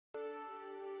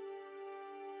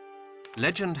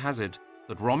Legend has it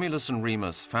that Romulus and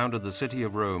Remus founded the city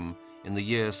of Rome in the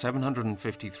year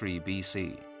 753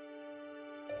 BC.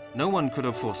 No one could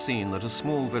have foreseen that a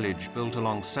small village built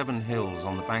along 7 hills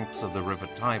on the banks of the river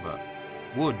Tiber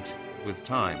would, with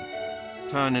time,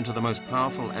 turn into the most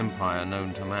powerful empire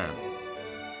known to man.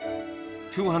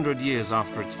 200 years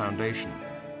after its foundation,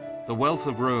 the wealth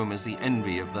of Rome is the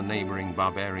envy of the neighboring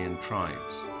barbarian tribes.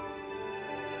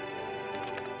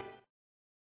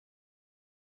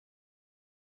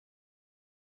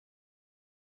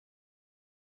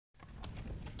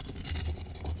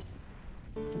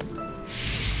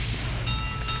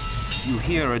 You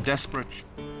hear a desperate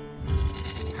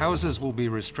houses will be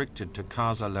restricted to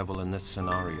Casa level in this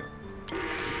scenario.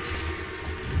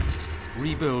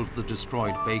 Rebuild the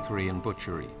destroyed bakery and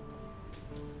butchery.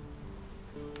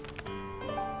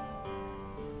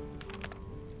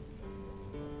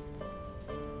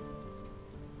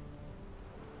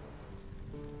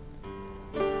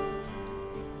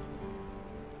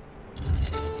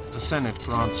 The Senate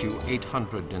grants you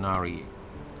 800 denarii.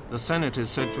 The Senate is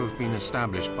said to have been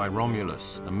established by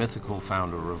Romulus, the mythical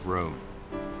founder of Rome.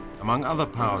 Among other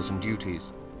powers and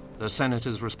duties, the Senate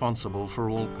is responsible for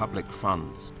all public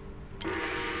funds.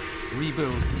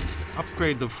 Rebuild,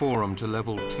 upgrade the Forum to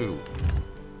level 2.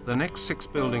 The next 6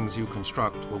 buildings you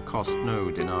construct will cost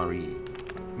no denarii.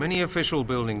 Many official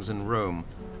buildings in Rome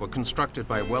were constructed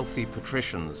by wealthy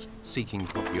patricians seeking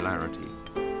popularity.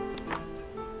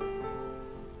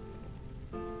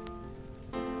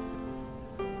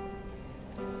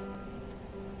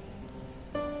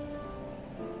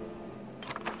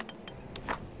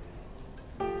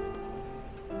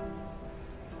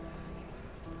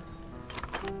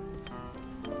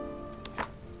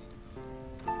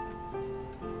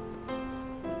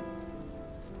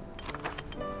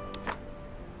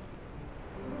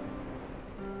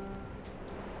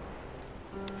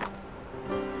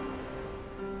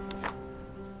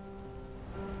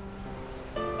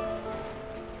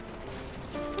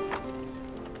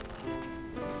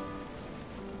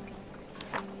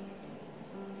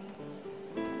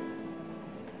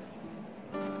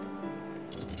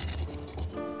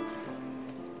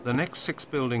 The next 6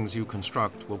 buildings you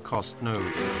construct will cost no.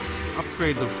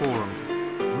 Upgrade the Forum,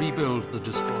 rebuild the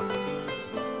destroyer.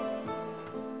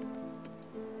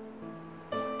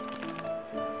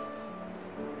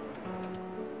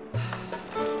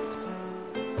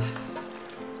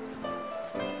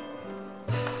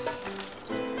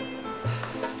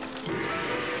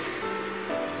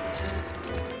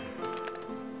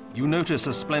 You notice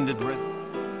a splendid residence.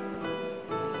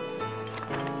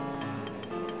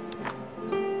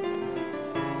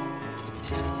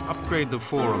 Upgrade the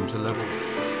Forum to level.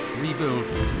 Rebuild.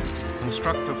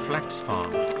 Construct a flax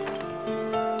farm.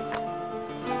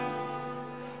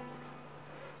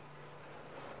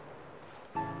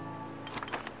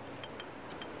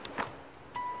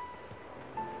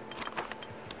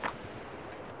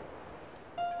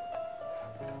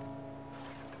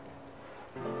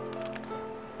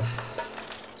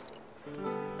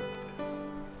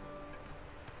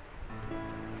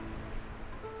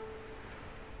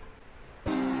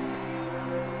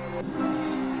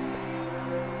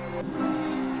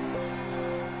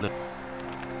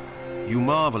 You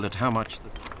marvel at how much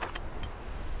this...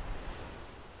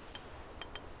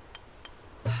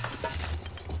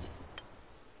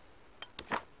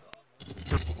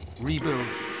 Rebuild.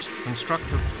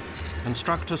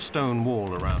 Construct a stone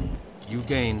wall around. You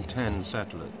gain 10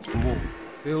 settlers. Wall.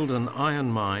 Build an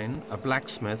iron mine, a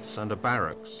blacksmith's, and a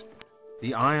barracks.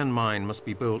 The iron mine must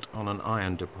be built on an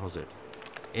iron deposit.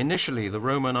 Initially, the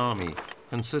Roman army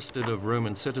consisted of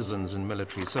Roman citizens in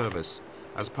military service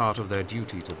as part of their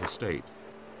duty to the state.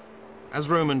 As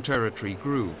Roman territory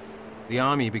grew, the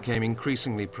army became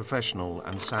increasingly professional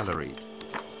and salaried.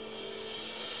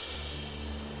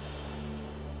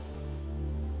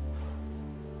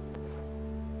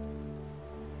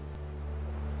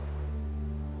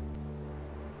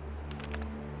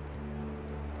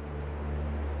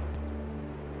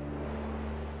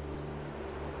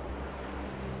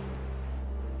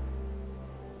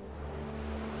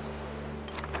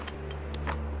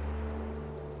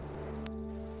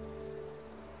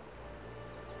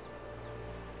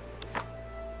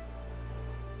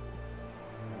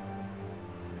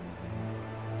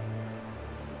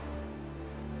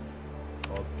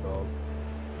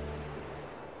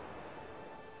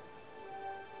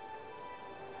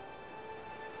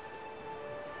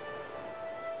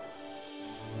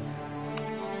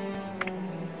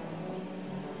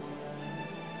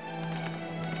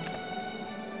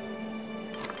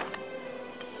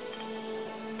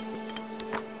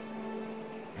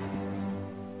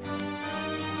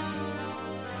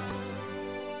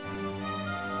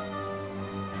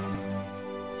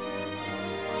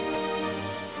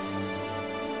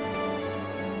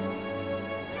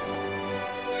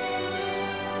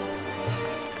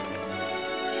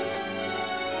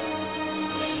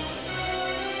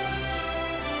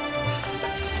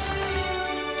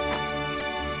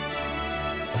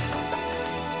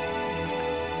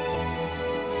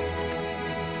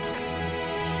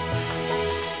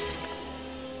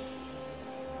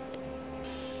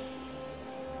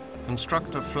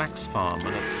 Construct a flax farm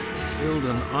and build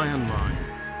an iron mine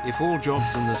if all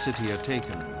jobs in the city are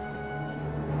taken.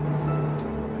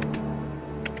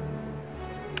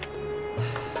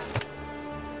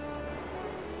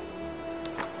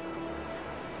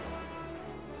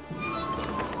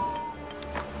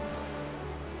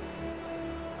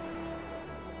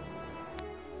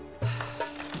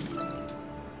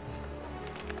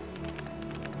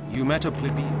 You met a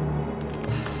plebeian.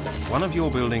 One of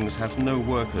your buildings has no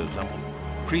workers.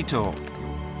 Praetor.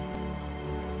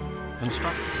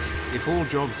 Construct. If all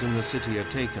jobs in the city are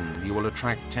taken, you will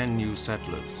attract 10 new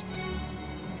settlers.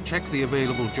 Check the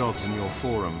available jobs in your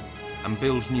forum and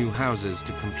build new houses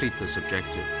to complete this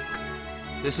objective.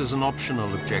 This is an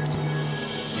optional objective.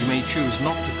 You may choose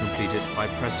not to complete it by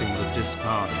pressing the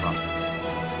discard button.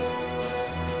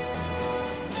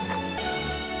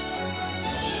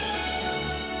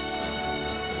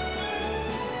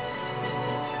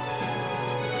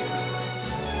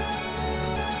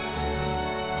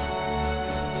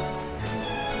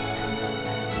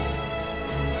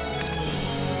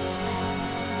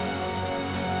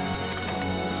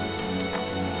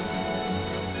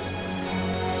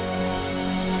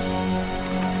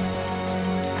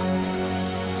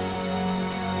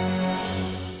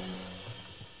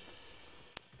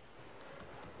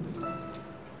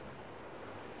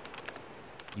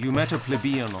 You met a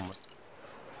plebeian on the...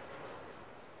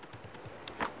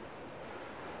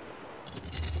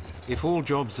 If all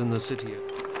jobs in the city are...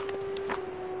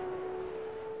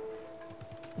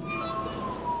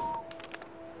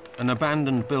 An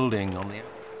abandoned building on the...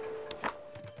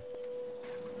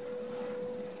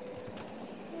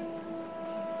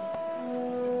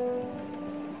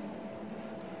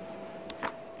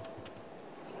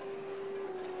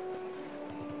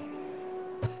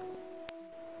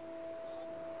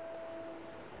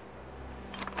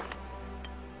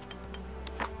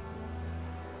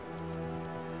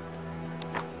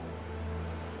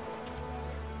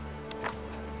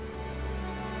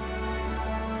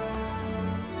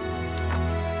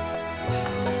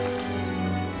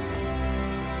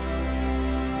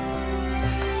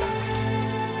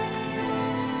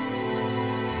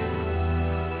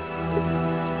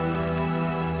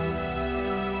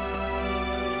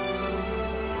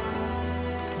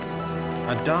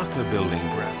 A darker building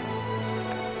ground.